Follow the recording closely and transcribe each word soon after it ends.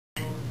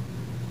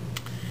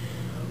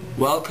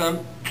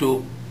Welcome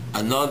to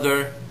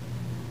another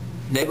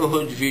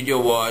neighborhood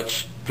video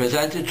watch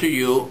presented to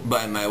you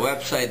by my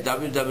website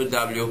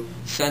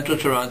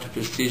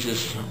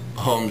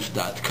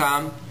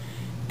www.centraltorontoprestigioushomes.com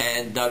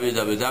and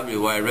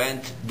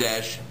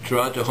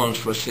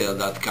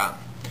www.rent-torontohomesforsale.com.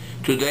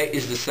 Today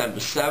is December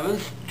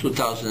 7th,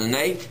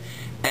 2008,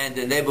 and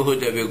the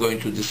neighborhood that we're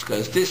going to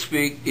discuss this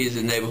week is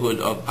the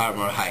neighborhood of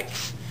Armour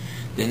Heights.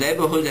 The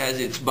neighborhood has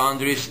its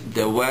boundaries: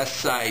 the west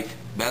side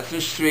Bethel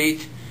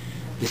Street,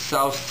 the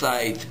south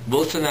side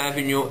Wilson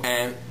Avenue,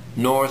 and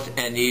north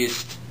and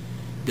east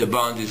the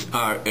boundaries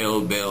are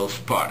Earl Bales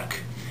Park.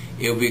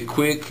 If we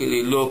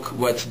quickly look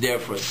what's there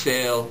for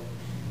sale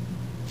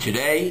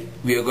today,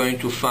 we are going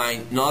to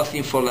find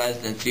nothing for less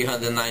than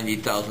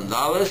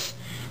 $390,000.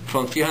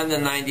 From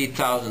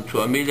 $390,000 to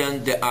 $1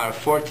 million, there are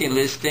 14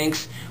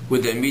 listings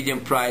with a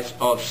median price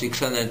of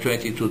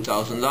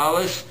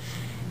 $622,000.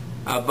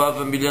 Above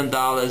 $1 million,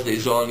 there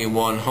is only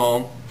one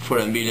home for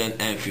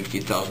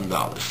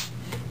 $1,050,000.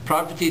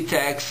 Property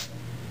tax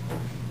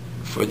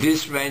for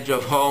this range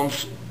of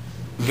homes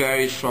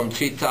varies from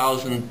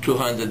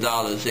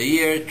 $3,200 a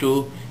year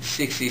to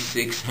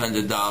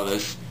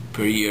 $6,600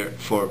 per year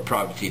for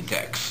property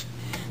tax.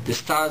 The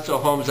styles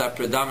of homes are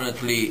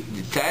predominantly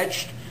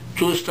detached,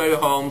 two-story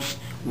homes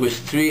with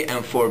 3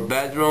 and 4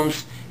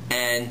 bedrooms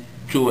and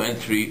 2 and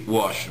 3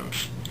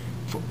 washrooms.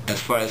 As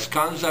far as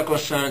condos are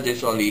concerned,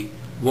 there's only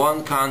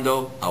one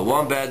condo, a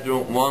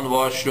 1-bedroom, 1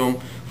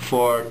 washroom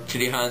for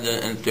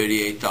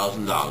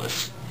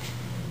 $338,000.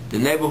 The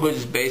neighborhood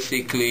is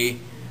basically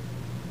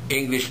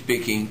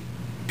English-speaking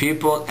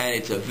people, and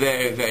it's a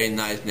very, very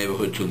nice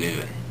neighborhood to live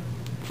in.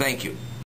 Thank you.